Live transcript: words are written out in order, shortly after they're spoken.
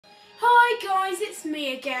Hi guys, it's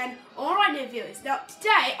me again. Alright now viewers, now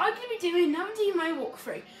today I'm going to be doing another demo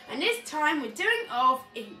walkthrough, and this time we're doing of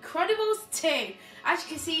Incredibles 2. As you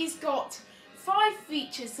can see, it's got 5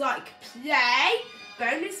 features like play,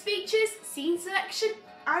 bonus features, scene selection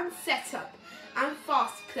and setup, and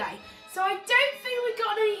fast play. So I don't think we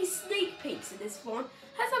got any sneak peeks in this one.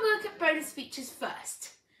 Let's have a look at bonus features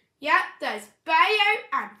first. Yeah, there's Bayo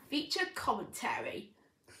and feature commentary.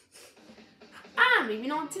 And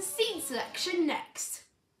moving on to scene selection next.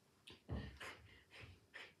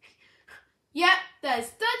 Yep, there's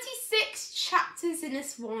 36 chapters in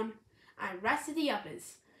this one and rest of the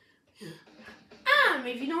others. And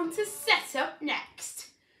moving on to setup next.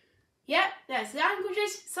 Yep, there's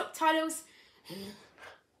languages, subtitles.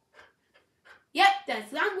 Yep,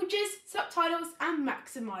 there's languages, subtitles and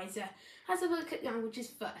maximizer. Let's have a look at languages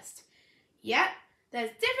first. Yep,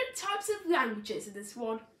 there's different types of languages in this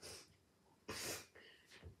one.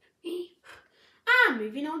 And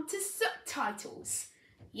moving on to subtitles.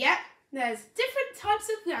 Yep, there's different types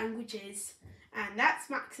of languages, and that's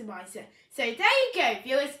maximizer. So there you go,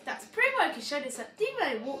 viewers. That's pretty much I showed us a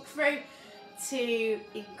demo walkthrough to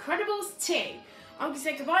Incredibles 2. I'm going to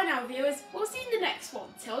say goodbye now, viewers. We'll see you in the next one.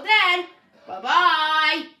 Till then, bye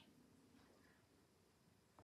bye.